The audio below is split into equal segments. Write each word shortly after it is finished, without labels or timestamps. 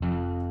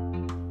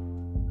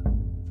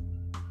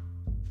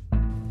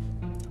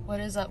What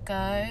is up,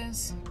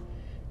 guys?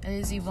 It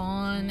is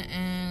Yvonne,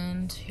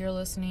 and you're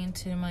listening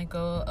to my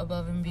Go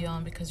Above and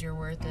Beyond Because You're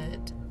Worth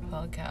It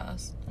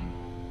podcast.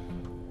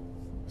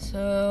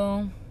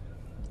 So,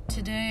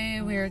 today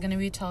we are going to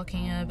be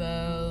talking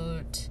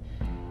about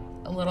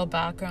a little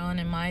background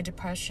in my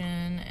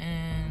depression,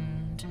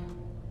 and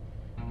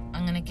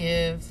I'm going to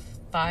give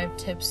 5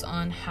 tips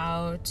on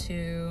how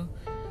to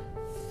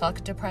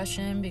fuck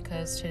depression,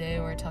 because today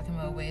we're talking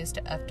about ways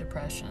to F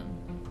depression.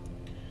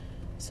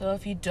 So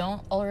if you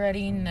don't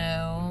already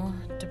know,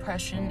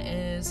 depression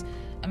is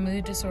a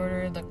mood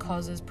disorder that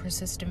causes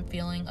persistent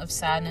feeling of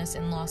sadness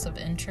and loss of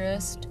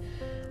interest.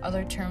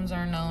 Other terms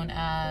are known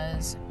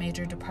as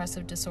major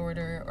depressive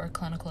disorder or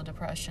clinical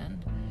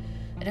depression.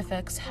 It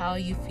affects how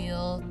you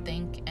feel,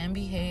 think, and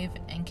behave,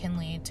 and can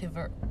lead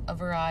to a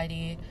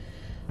variety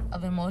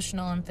of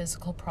emotional and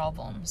physical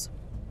problems.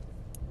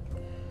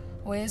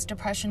 Ways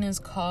depression is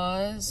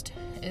caused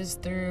is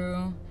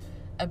through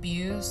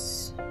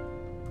abuse.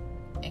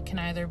 It can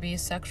either be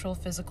sexual,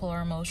 physical,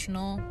 or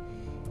emotional.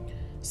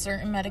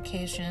 Certain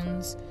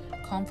medications,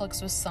 conflicts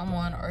with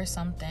someone or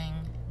something,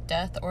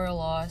 death or a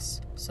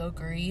loss, so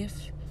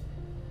grief.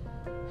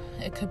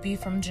 It could be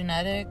from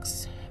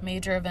genetics,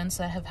 major events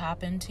that have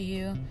happened to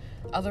you,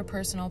 other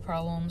personal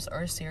problems,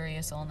 or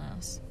serious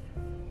illness.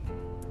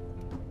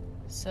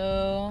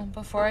 So,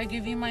 before I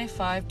give you my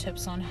 5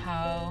 tips on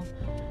how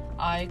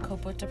I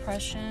cope with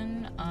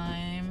depression,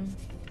 I'm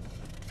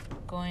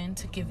going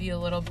to give you a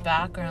little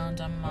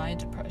background on my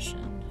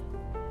depression.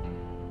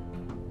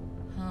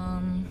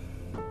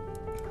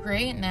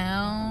 Right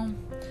now,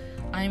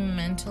 I'm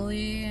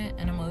mentally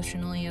and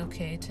emotionally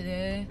okay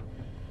today.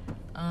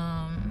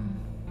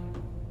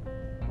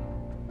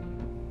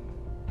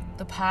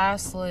 The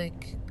past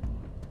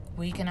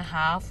week and a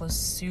half was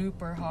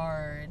super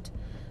hard,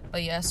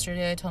 but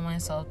yesterday I told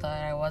myself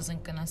that I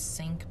wasn't gonna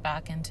sink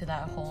back into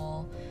that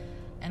hole,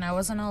 and I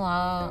wasn't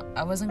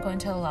going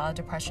to allow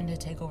depression to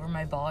take over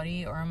my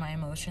body or my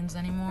emotions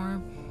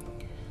anymore,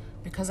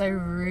 because I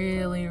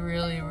really,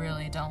 really,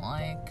 really don't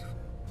like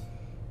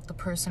the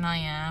person I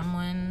am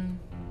when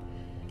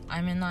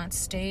I'm in that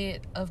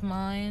state of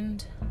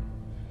mind.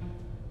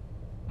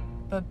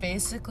 But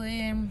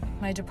basically,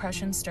 my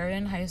depression started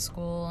in high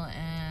school,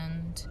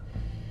 and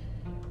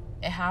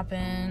it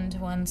happened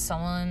when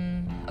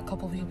a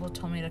couple people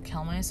told me to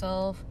kill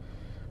myself.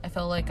 I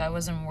felt like I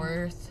wasn't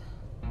worth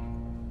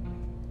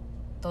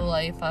the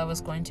life I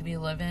was going to be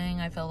living.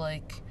 I felt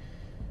like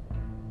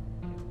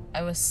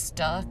I was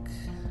stuck,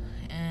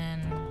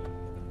 and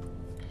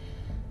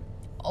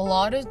a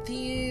lot of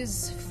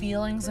these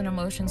feelings and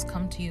emotions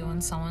come to you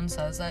when someone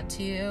says that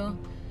to you.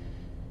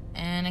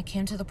 And it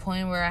came to the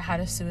point where I had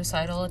a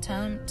suicidal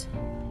attempt,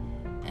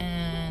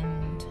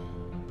 and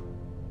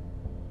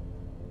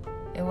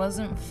it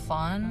wasn't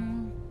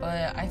fun,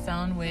 but I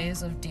found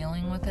ways of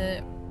dealing with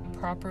it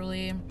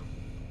properly,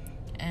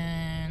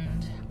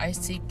 and I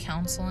seek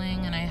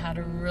counseling, and I had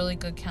a really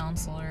good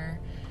counselor.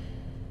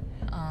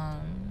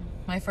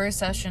 My first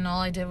session, all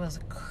I did was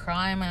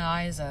cry my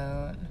eyes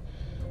out,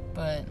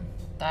 but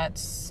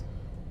that's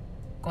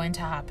going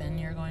to happen.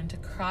 You're going to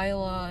cry a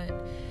lot,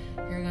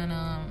 you're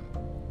gonna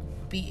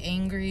be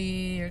angry,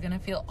 you're gonna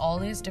feel all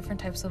these different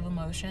types of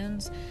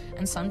emotions,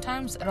 and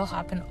sometimes it'll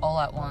happen all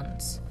at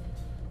once,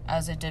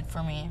 as it did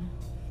for me.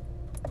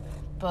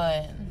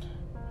 But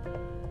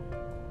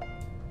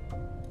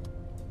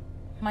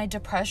my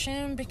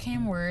depression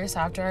became worse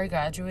after I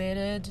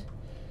graduated.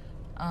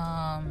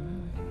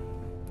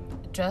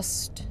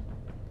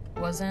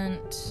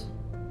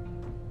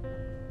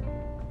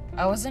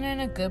 I wasn't in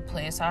a good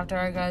place after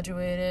I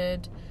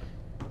graduated.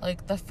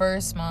 The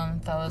first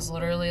month, I was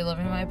literally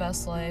living my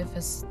best life.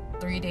 It's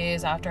 3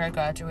 days after I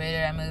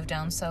graduated, I moved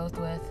down south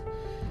with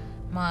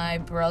my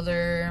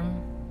brother,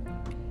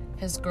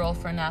 his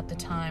girlfriend at the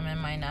time, and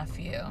my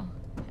nephew.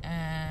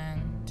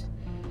 And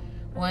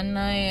one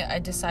night, I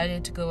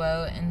decided to go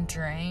out and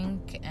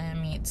drink and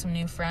meet some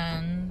new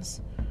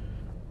friends.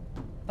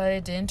 But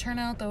it didn't turn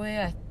out the way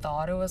I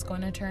thought it was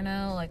going to turn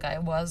out. I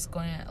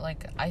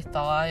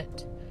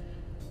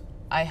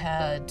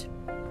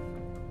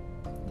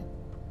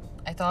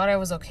thought I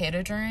was okay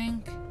to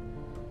drink,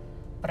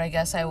 but I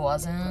guess I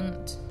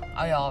wasn't.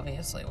 I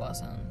obviously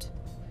wasn't,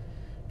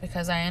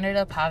 because I ended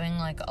up having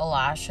a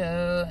lash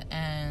out,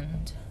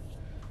 and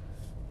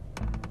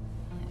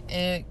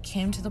it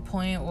came to the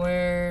point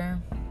where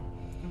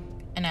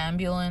an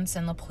ambulance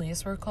and the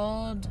police were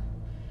called,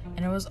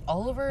 and it was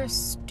all over a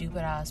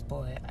stupid ass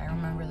boy. I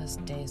remember this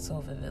day so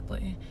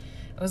vividly.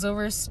 It was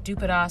over a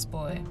stupid ass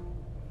boy.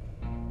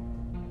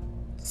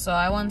 So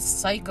I went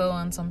psycho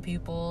on some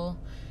people,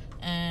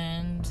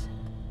 and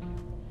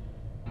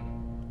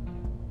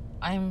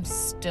I'm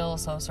still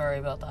so sorry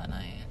about that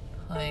night.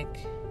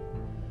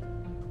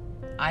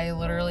 I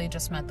literally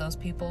just met those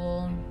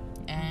people,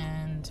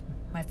 and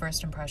my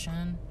first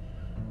impression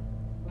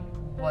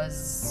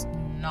was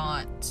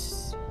not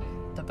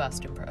the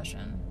best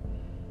impression.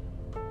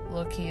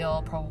 Low-key,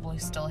 I'll probably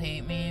still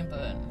hate me,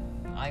 but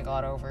I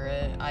got over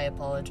it. I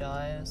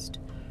apologized.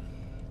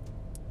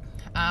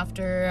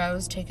 After I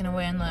was taken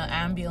away in the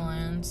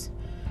ambulance,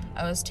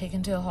 I was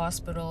taken to a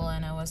hospital,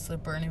 and it was the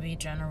Burnaby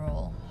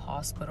General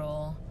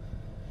Hospital.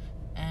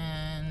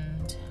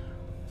 And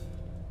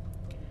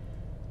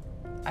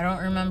I don't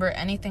remember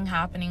anything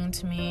happening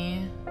to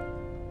me.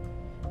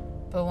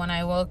 But when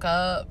I woke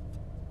up,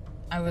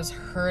 I was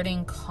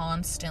hurting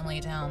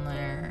constantly down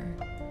there.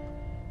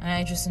 And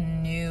I just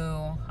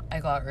knew I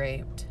got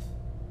raped.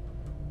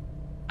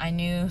 I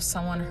knew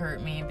someone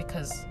hurt me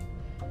because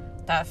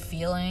that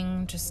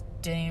feeling just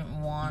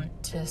didn't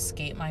want to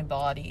escape my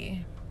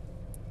body.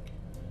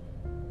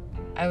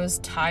 I was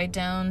tied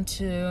down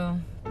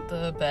to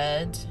the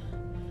bed,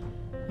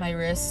 my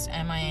wrists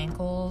and my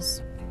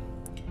ankles.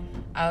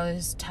 I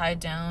was tied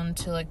down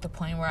to like the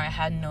point where I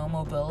had no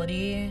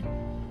mobility,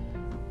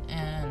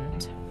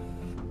 and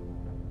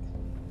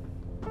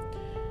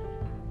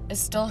it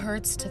still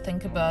hurts to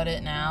think about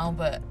it now,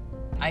 but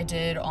I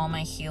did all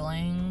my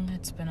healing.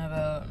 It's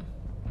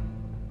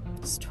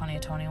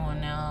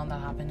 2021 now. That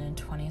happened in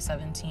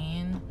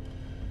 2017.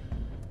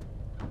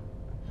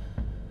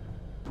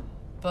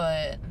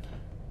 But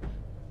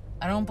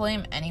I don't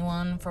blame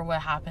anyone for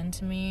what happened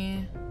to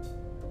me.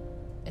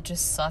 It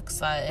just sucks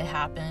that it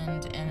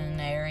happened in an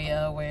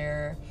area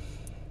where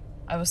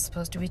I was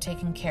supposed to be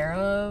taken care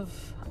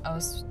of. I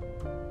was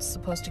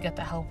supposed to get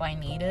the help I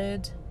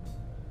needed.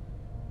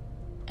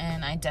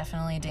 And I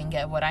definitely didn't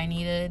get what I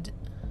needed.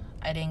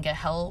 I didn't get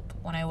help.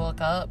 When I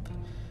woke up,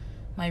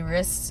 my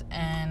wrists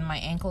and my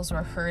ankles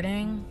were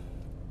hurting.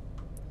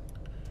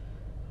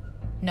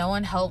 No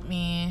one helped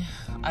me.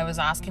 I was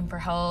asking for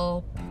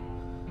help.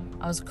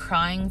 I was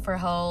crying for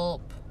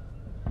help.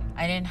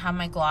 I didn't have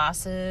my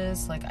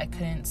glasses. Like, I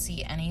couldn't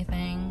see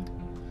anything.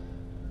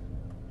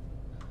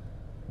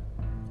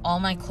 All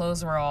my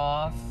clothes were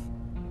off.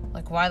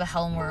 Like, why the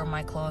hell were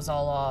my clothes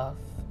all off?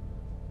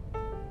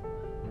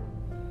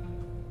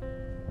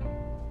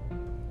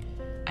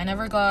 I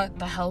never got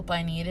the help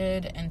I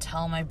needed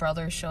until my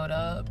brother showed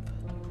up.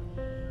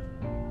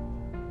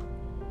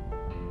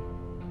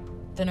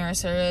 The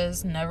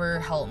nurses never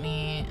helped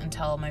me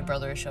until my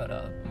brother showed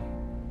up.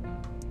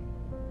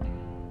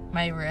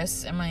 My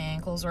wrists and my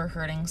ankles were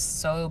hurting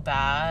so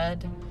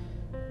bad.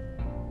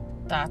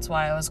 That's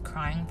why I was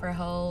crying for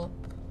help.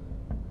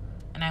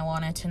 And I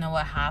wanted to know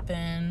what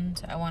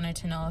happened. I wanted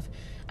to know if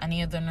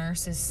any of the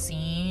nurses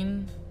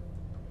seen.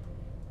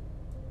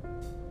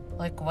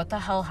 Like, what the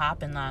hell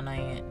happened that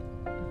night?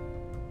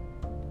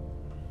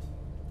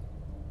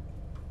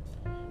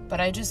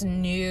 But I just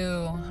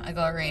knew I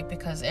got raped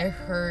because it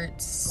hurt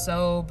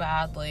so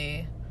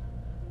badly.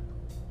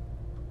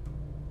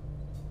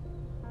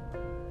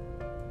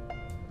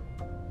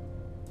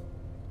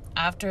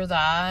 After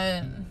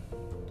that,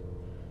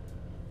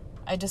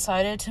 I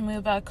decided to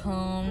move back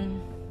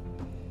home.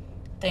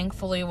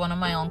 Thankfully, one of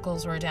my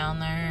uncles were down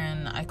there,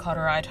 and I caught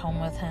a ride home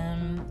with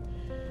him.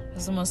 It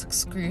was the most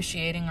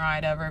excruciating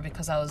ride ever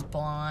because I was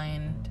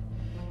blind.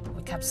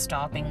 We kept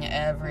stopping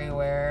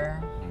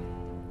everywhere.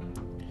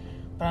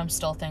 But I'm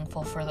still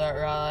thankful for that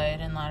ride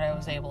and that I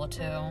was able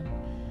to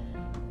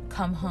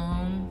come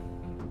home.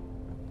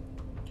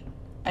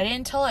 I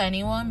didn't tell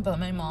anyone but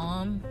my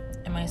mom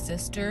and my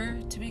sister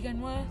to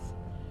begin with.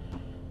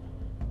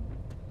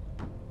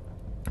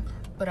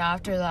 But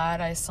after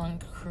that, I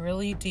sunk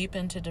really deep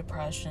into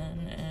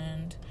depression,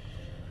 and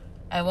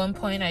at one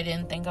point, I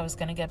didn't think I was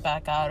going to get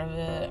back out of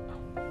it.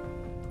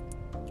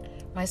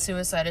 My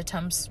suicide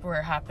attempts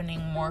were happening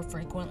more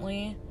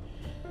frequently,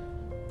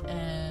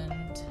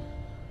 and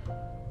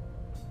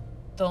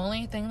the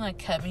only thing that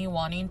kept me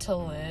wanting to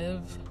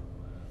live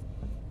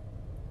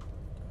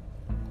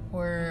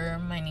were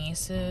my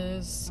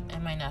nieces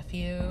and my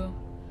nephew.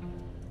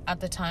 At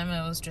the time,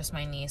 it was just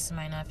my niece and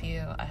my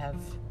nephew. I have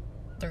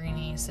 3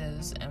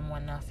 nieces and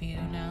 1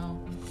 nephew now.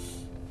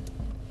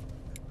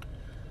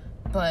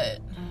 But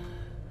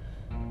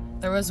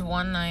there was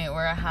one night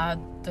where I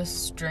had this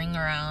string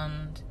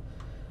around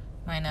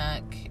my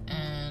neck,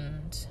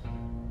 and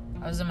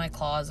I was in my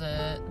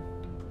closet,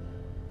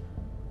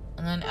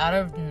 and then out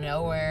of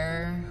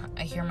nowhere,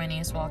 I hear my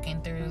niece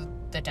walking through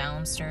the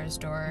downstairs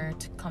door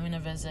to come in to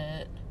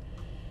visit,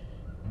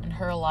 and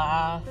her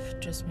laugh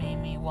just made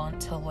me want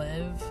to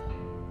live.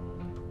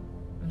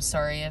 I'm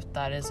sorry if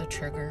that is a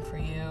trigger for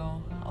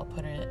you. I'll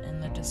put it in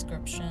the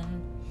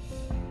description.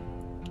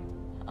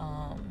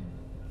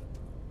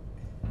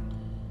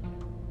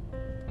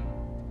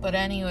 But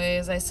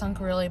anyways, I sunk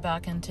really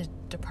back into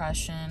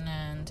depression,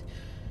 and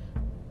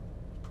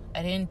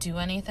I didn't do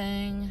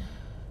anything.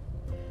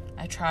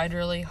 I tried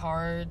really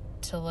hard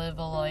to live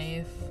a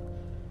life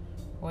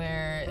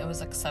where it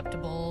was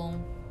acceptable.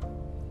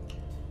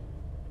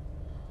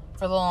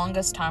 For the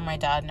longest time, my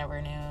dad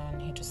never knew,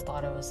 and he just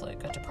thought it was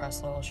like a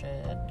depressed little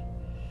shit.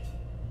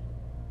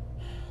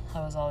 I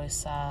was always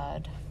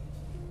sad.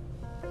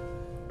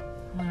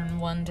 And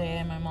one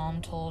day, my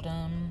mom told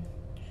him.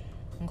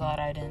 I'm glad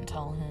I didn't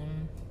tell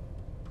him.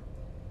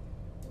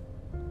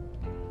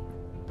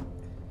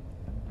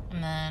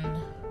 And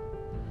then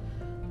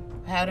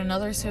I had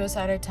another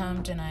suicide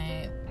attempt, and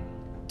I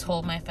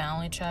told my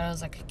family chat, I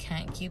was like, I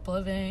can't keep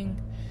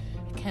living.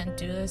 I can't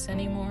do this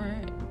anymore.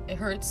 It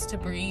hurts to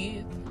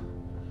breathe.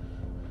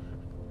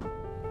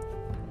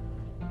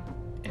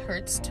 It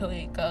hurts to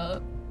wake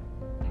up.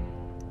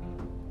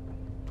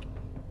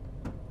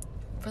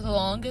 For the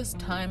longest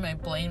time, I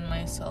blamed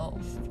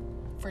myself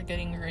for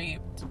getting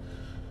raped.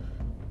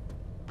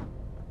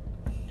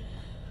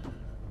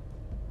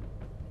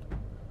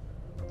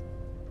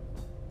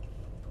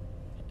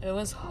 It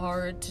was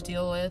hard to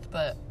deal with,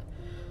 but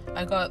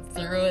I got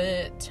through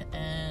it,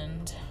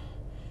 and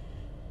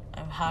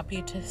I'm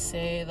happy to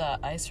say that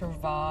I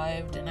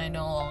survived and I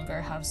no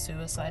longer have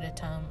suicide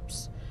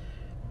attempts.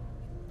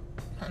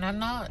 And I'm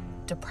not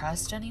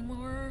depressed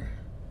anymore.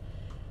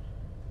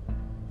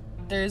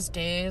 There's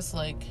days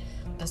like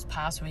this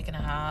past week and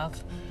a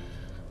half,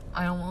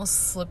 I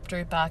almost slipped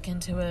right back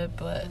into it,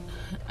 but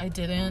I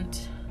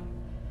didn't.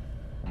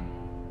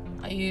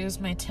 I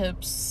used my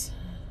tips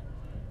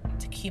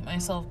to keep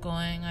myself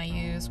going. I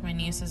used my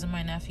nieces and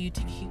my nephew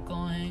to keep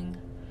going.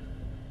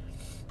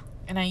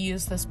 And I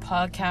used this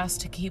podcast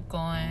to keep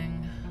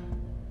going.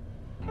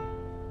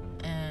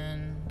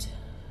 And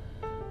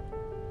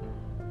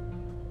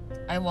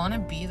I want to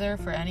be there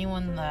for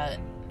anyone that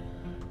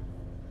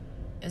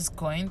is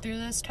going through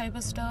this type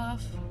of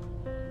stuff,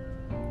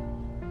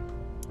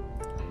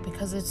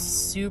 because it's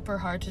super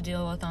hard to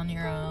deal with on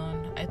your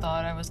own. I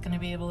thought I was going to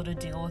be able to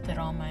deal with it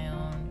on my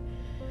own,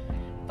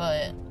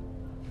 but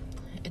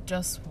it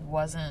just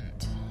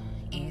wasn't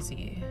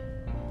easy.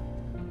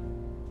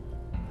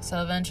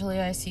 So eventually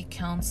I seek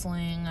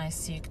counseling, I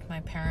seeked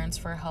my parents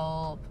for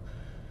help,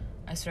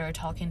 I started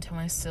talking to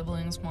my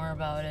siblings more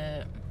about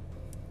it,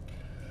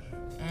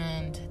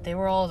 and they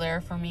were all there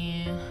for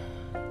me.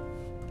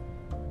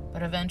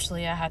 But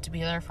eventually I had to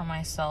be there for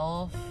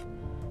myself.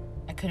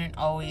 I couldn't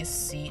always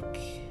seek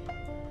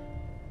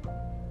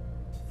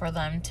for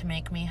them to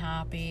make me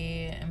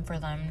happy and for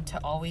them to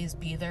always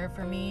be there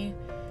for me,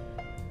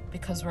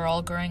 because we're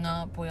all growing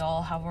up, we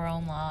all have our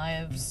own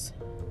lives.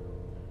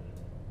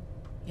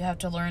 You have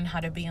to learn how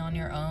to be on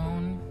your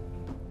own.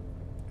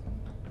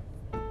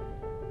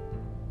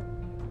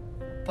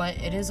 But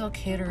it is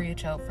okay to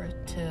reach out for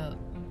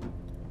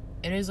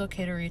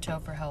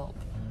help.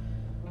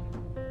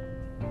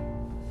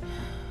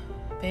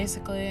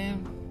 Basically,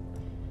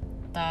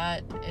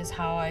 that is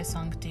how I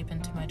sunk deep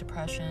into my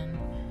depression,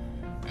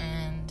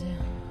 and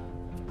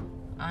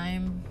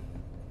I'm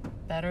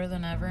better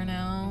than ever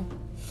now.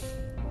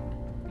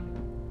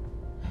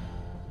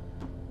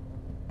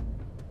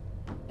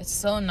 It's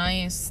so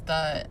nice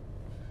that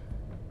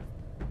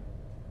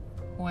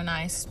when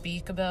I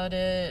speak about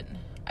it,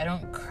 I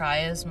don't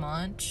cry as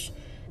much,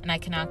 and I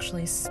can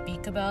actually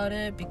speak about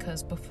it,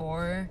 because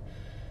before,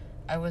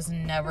 I was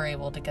never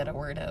able to get a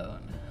word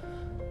out.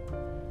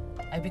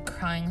 I'd be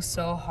crying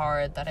so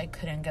hard that I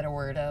couldn't get a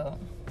word out.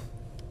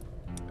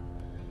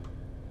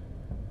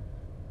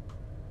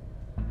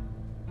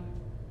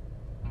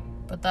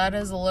 But that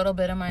is a little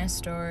bit of my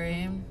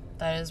story.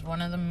 That is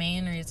one of the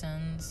main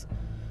reasons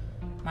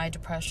my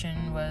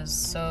depression was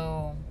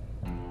so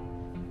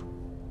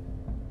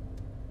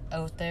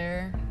out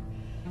there.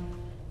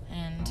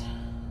 And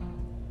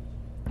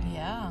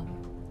yeah.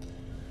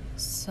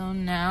 So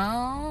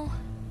now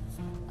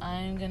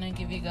I'm gonna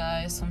give you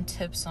guys some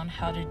tips on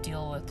how to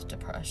deal with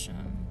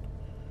depression.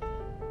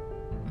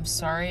 I'm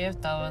sorry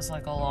if that was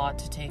like a lot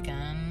to take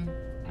in.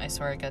 I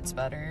swear it gets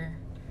better.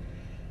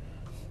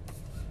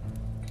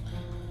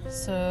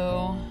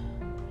 So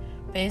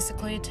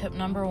basically, tip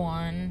number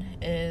 1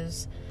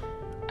 is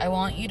I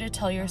want you to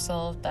tell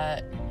yourself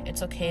that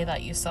it's okay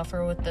that you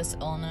suffer with this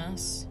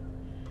illness,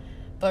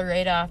 but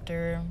right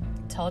after,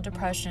 tell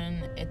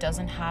depression it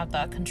doesn't have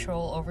that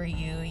control over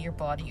you, your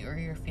body, or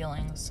your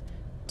feelings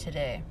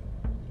today.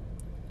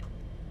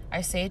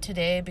 I say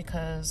today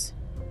because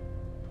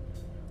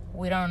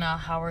we don't know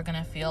how we're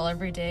gonna feel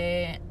every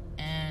day,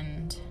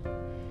 and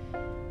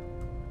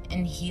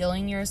in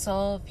healing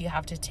yourself, you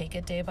have to take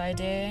it day by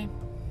day.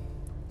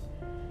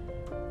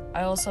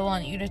 I also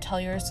want you to tell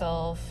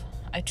yourself,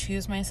 I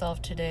choose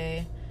myself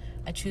today.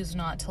 I choose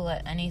not to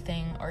let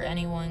anything or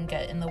anyone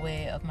get in the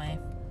way of my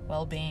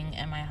well-being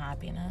and my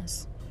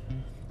happiness.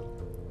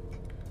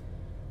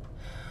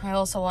 I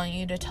also want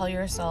you to tell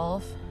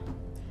yourself,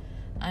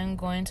 I'm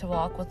going to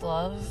walk with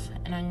love,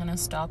 and I'm going to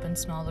stop and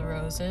smell the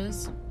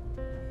roses.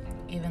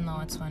 Even though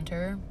it's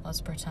winter, let's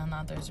pretend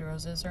that there's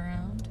roses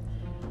around.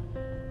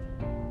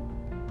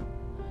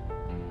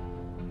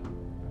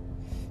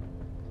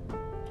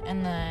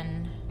 And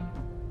then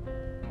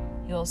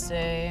you'll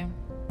say,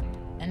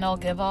 and I'll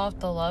give off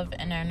the love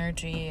and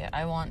energy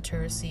I want to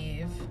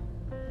receive.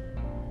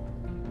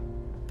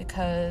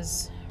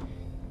 Because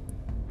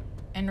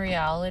in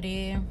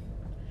reality,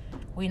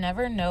 we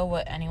never know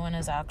what anyone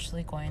is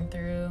actually going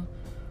through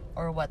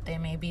or what they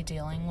may be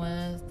dealing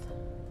with.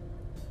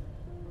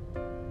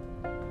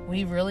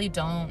 We really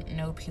don't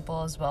know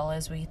people as well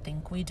as we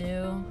think we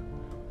do.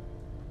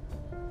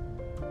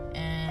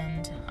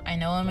 And I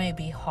know it may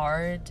be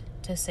hard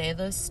to say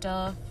this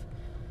stuff,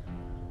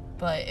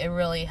 but it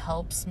really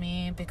helps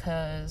me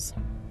because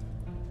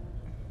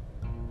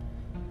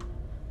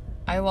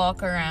I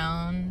walk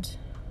around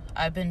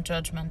I've been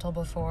judgmental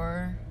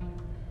before,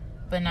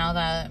 but now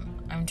that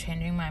I'm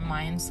changing my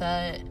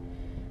mindset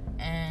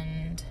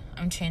and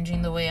I'm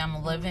changing the way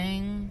I'm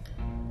living,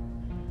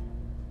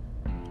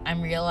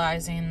 I'm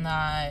realizing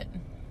that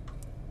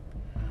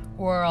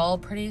we're all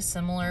pretty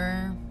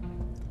similar,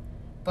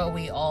 but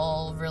we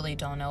all really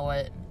don't know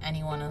what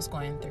anyone is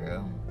going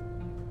through.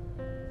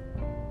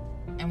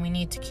 And we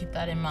need to keep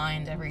that in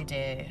mind every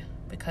day,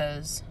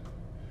 because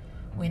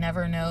we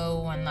never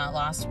know when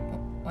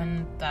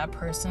that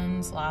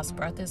person's last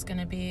breath is going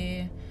to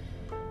be.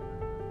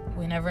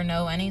 We never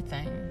know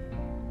anything.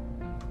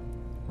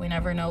 We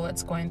never know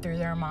what's going through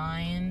their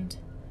mind.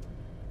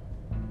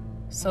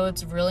 So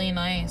it's really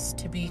nice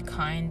to be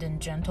kind and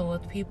gentle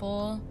with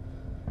people,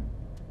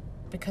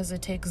 because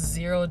it takes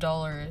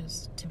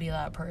 $0 to be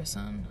that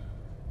person,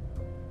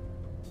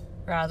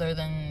 rather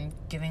than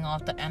giving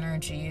off the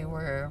energy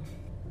where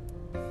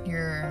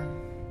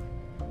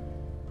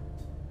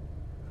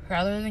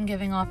rather than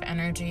giving off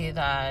energy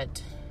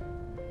that,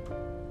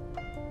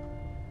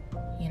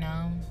 you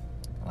know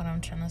what I'm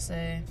trying to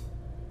say?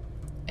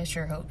 I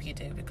sure hope you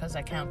do, because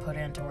I can't put it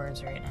into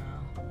words right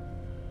now.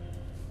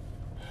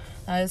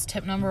 That is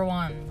tip number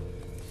 1.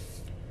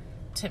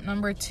 Tip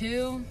number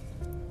 2,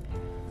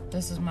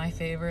 this is my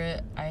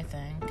favorite, I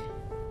think.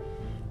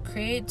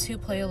 Create 2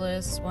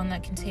 playlists, one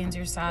that contains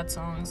your sad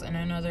songs and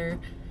another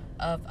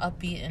of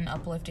upbeat and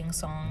uplifting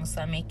songs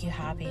that make you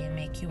happy and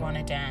make you want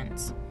to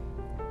dance.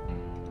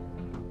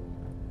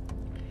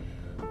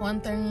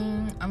 One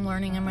thing I'm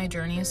learning in my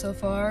journey so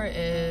far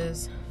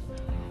is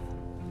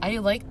I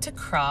like to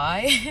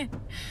cry,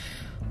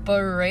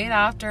 but right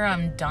after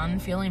I'm done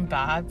feeling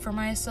bad for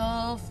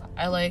myself,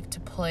 I like to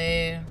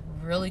play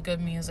really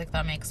good music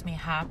that makes me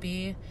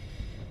happy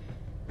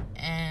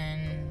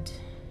and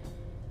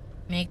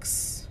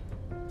makes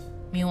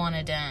me want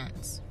to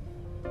dance.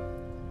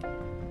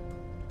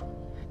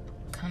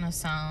 Kind of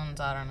sounds,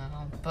 I don't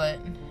know, but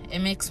it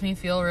makes me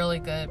feel really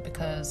good,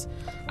 because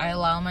I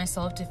allow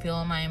myself to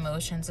feel my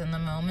emotions in the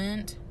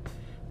moment,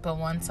 but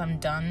once I'm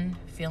done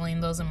feeling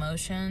those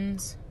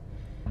emotions,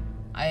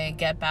 I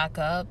get back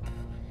up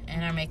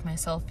and I make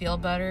myself feel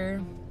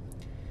better,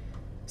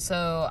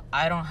 so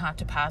I don't have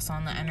to pass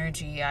on the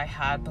energy I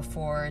had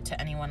before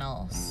to anyone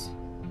else.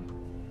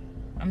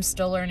 I'm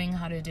still learning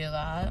how to do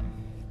that,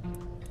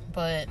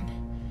 but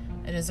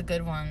it is a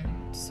good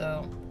one.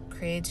 So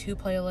create 2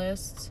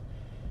 playlists,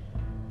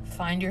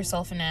 find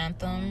yourself an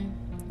anthem,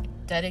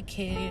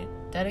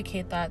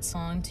 dedicate that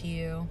song to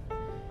you,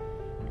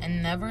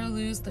 and never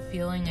lose the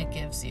feeling it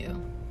gives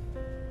you.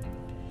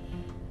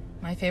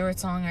 My favorite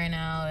song right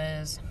now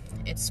is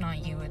It's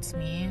Not You, It's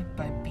Me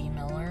by B.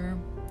 Miller,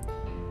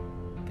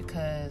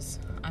 because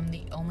I'm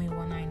the only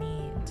one I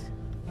need.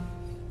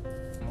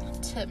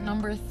 Tip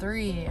number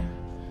 3,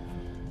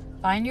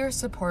 find your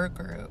support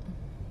group.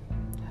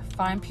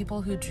 Find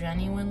people who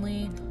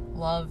genuinely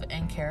love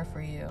and care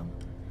for you.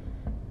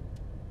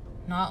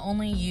 Not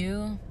only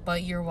you,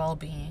 but your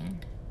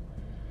well-being.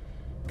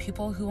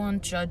 People who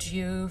won't judge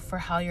you for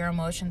how your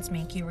emotions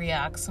make you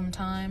react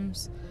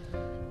sometimes,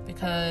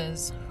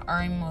 because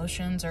our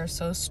emotions are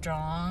so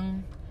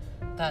strong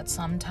that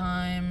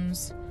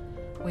sometimes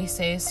we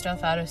say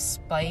stuff out of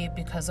spite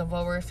because of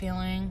what we're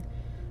feeling,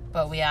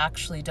 but we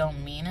actually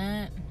don't mean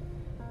it.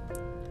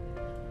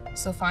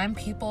 So find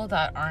people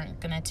that aren't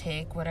gonna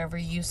take whatever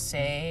you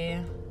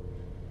say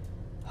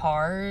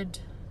hard,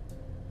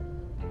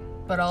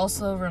 but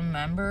also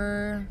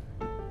remember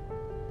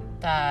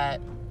that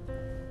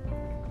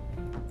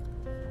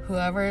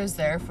whoever is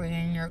there for you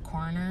in your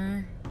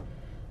corner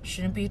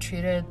shouldn't be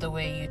treated the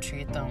way you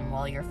treat them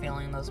while you're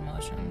feeling those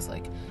emotions.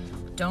 Like,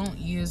 don't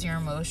use your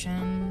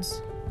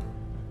emotions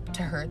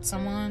to hurt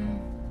someone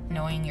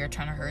knowing you're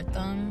trying to hurt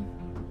them.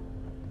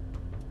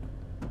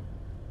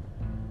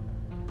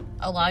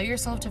 Allow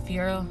yourself to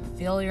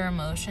feel your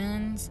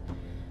emotions,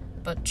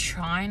 but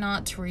try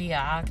not to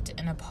react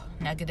in a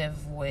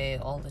negative way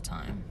all the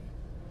time,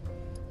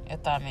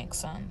 if that makes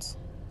sense.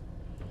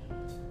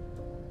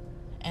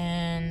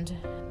 And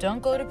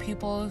don't go to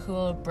people who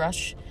will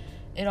brush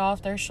it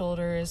off their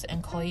shoulders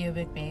and call you a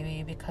big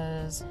baby,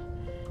 because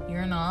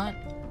you're not.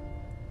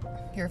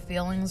 Your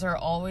feelings are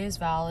always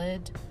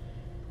valid,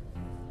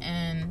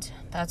 and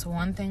that's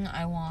one thing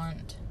I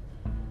want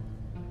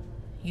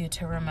you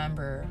to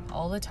remember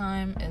all the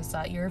time, is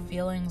that your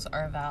feelings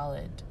are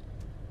valid.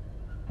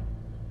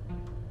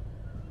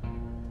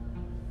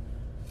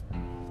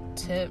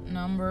 Tip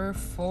number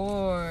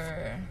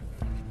 4.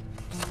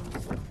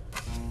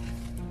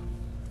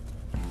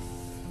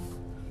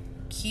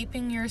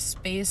 Keeping your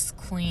space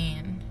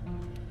clean.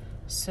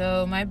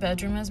 So my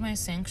bedroom is my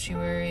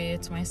sanctuary.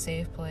 It's my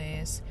safe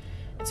place.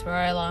 It's where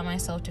I allow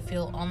myself to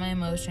feel all my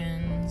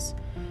emotions.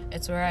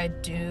 It's where I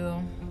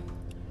do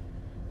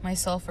my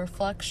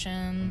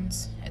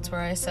self-reflections. It's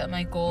where I set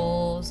my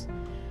goals.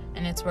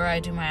 And it's where I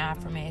do my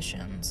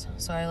affirmations.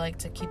 So I like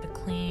to keep it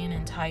clean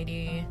and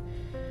tidy.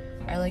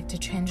 I like to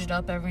change it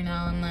up every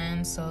now and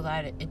then so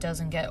that it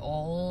doesn't get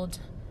old,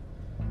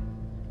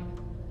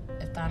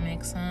 if that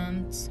makes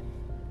sense.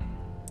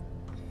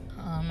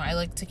 I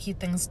like to keep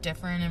things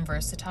different and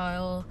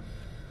versatile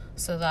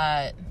so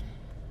that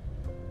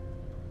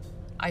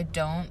I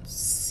don't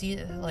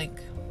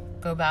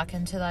go back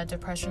into that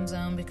depression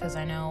zone, because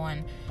I know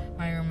when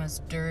my room is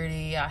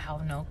dirty, I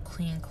have no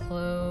clean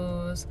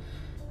clothes,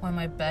 when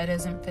my bed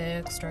isn't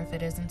fixed, or if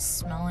it isn't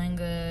smelling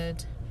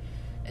good,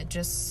 it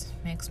just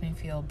makes me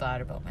feel bad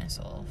about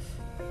myself.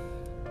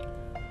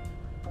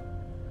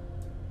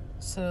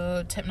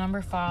 So tip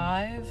number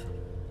 5,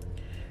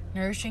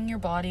 nourishing your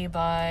body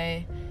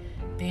by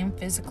being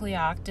physically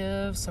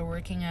active, so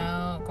working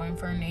out, going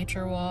for a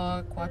nature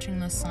walk, watching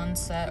the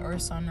sunset or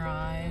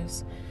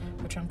sunrise,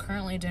 which I'm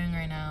currently doing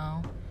right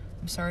now.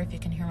 I'm sorry if you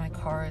can hear my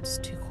car, it's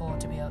too cold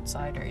to be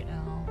outside right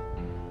now.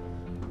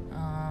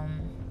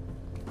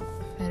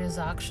 It is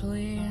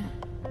actually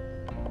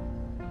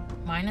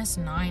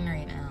 -9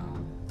 right now.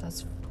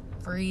 That's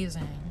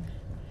freezing.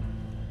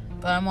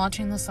 But I'm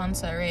watching the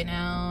sunset right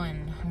now,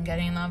 and I'm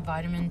getting that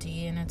vitamin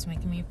D, and it's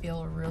making me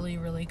feel really,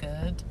 really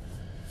good.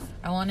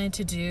 I wanted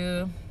to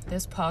do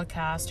this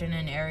podcast in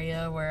an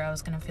area where I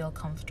was going to feel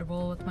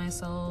comfortable with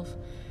myself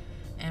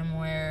and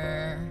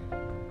where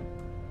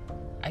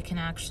I can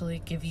actually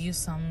give you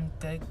some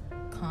good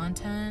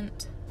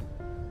content.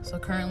 So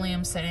currently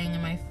I'm sitting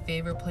in my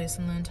favorite place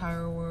in the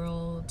entire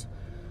world.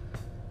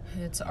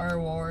 It's our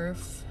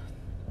wharf.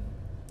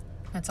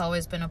 It's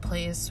always been a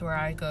place where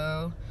I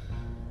go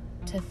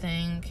to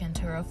think and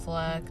to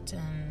reflect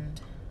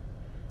and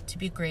to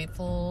be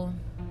grateful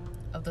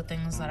of the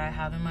things that I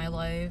have in my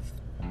life.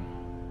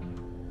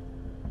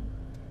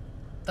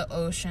 The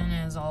ocean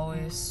is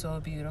always so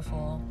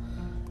beautiful,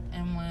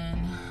 and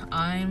when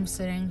I'm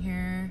sitting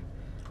here,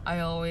 I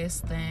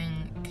always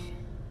think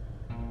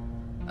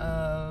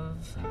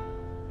of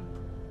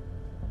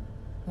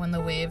when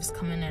the waves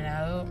come in and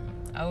out.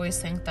 I always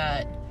think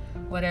that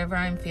whatever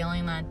I'm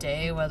feeling that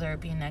day, whether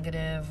it be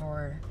negative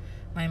or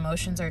my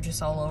emotions are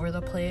just all over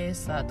the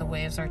place, that the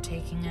waves are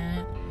taking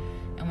it,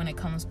 and when it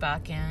comes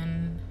back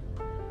in,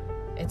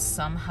 it's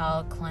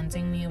somehow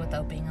cleansing me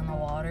without being in the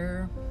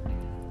water.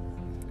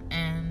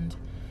 And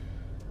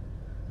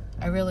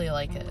I really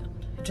like it.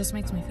 It just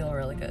makes me feel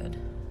really good.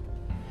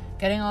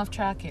 Getting off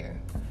track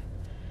here.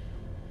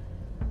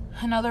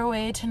 Another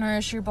way to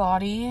nourish your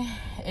body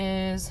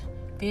is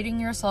feeding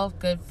yourself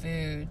good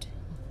food.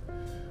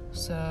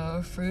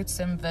 So fruits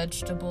and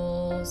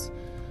vegetables,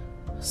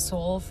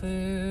 soul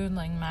food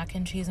like mac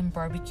and cheese and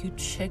barbecue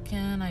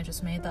chicken. I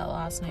just made that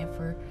last night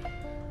for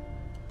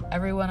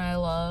everyone I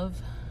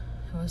love.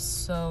 It was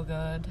so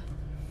good.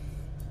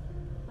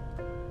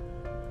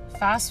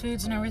 Fast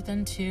foods and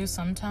everything too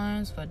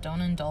sometimes, but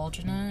don't indulge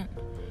in it.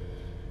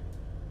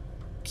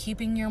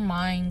 Keeping your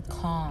mind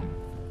calm.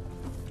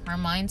 Our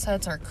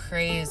mindsets are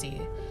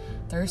crazy.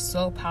 They're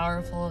so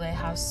powerful. They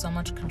have so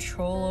much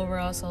control over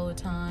us all the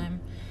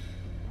time.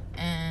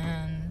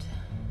 And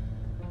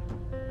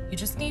you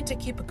just need to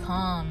keep it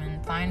calm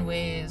and find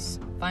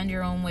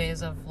your own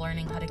ways of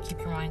learning how to keep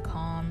your mind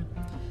calm.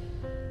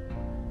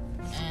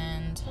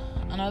 And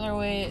another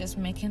way is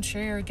making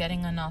sure you're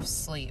getting enough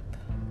sleep,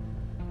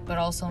 but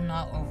also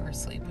not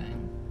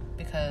oversleeping,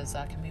 because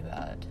that can be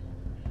bad.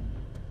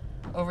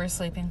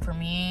 Oversleeping for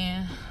me,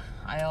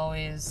 I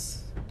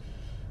always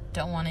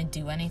don't want to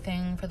do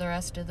anything for the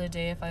rest of the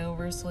day if I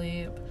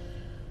oversleep,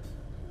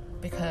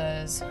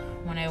 because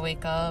when I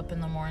wake up in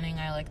the morning,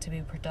 I like to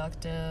be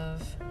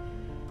productive,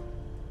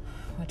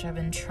 which I've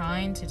been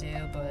trying to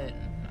do, but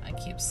I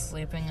keep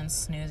sleeping and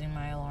snoozing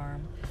my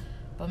alarm.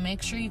 But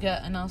make sure you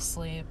get enough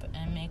sleep,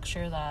 and make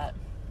sure that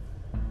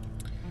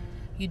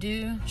you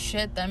do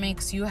shit that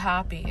makes you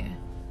happy.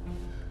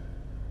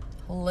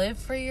 Live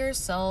for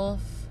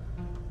yourself,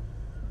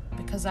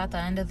 because at the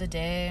end of the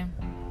day,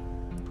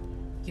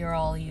 you're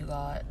all you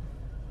got.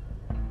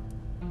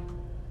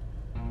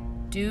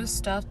 Do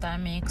stuff that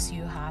makes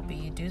you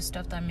happy. Do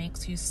stuff that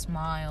makes you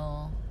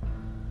smile.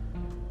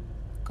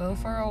 Go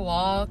for a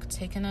walk,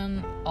 taking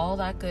in all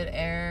that good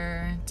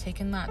air,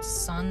 taking that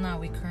sun that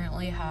we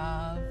currently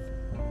have.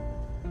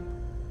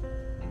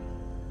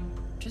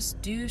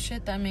 Just do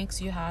shit that makes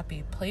you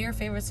happy. Play your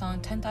favorite song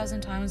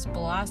 10,000 times,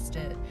 blast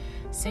it.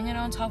 Sing it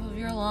on top of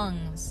your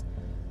lungs.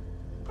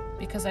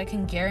 Because I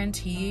can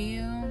guarantee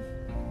you,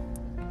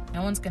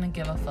 no one's gonna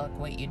give a fuck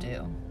what you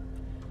do.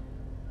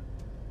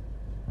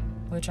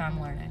 Which I'm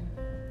learning.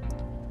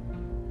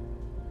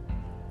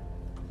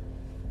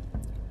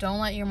 Don't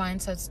let your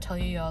mindsets tell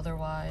you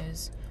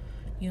otherwise.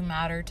 You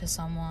matter to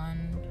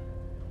someone,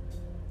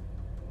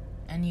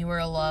 and you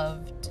are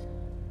loved.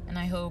 And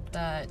I hope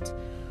that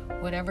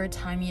whatever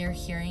time you're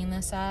hearing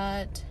this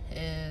at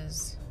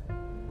is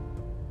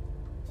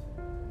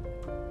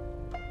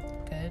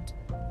good.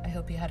 I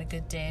hope you had a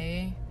good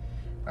day,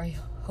 or I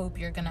hope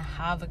you're gonna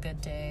have a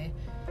good day.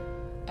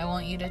 I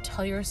want you to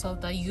tell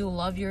yourself that you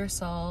love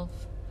yourself,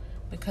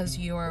 because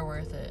you are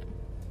worth it.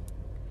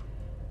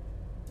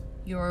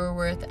 You are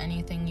worth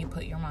anything you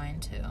put your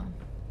mind to.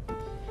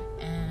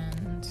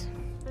 And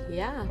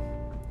yeah,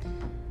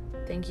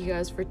 thank you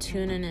guys for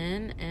tuning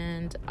in,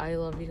 and I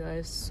love you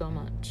guys so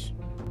much.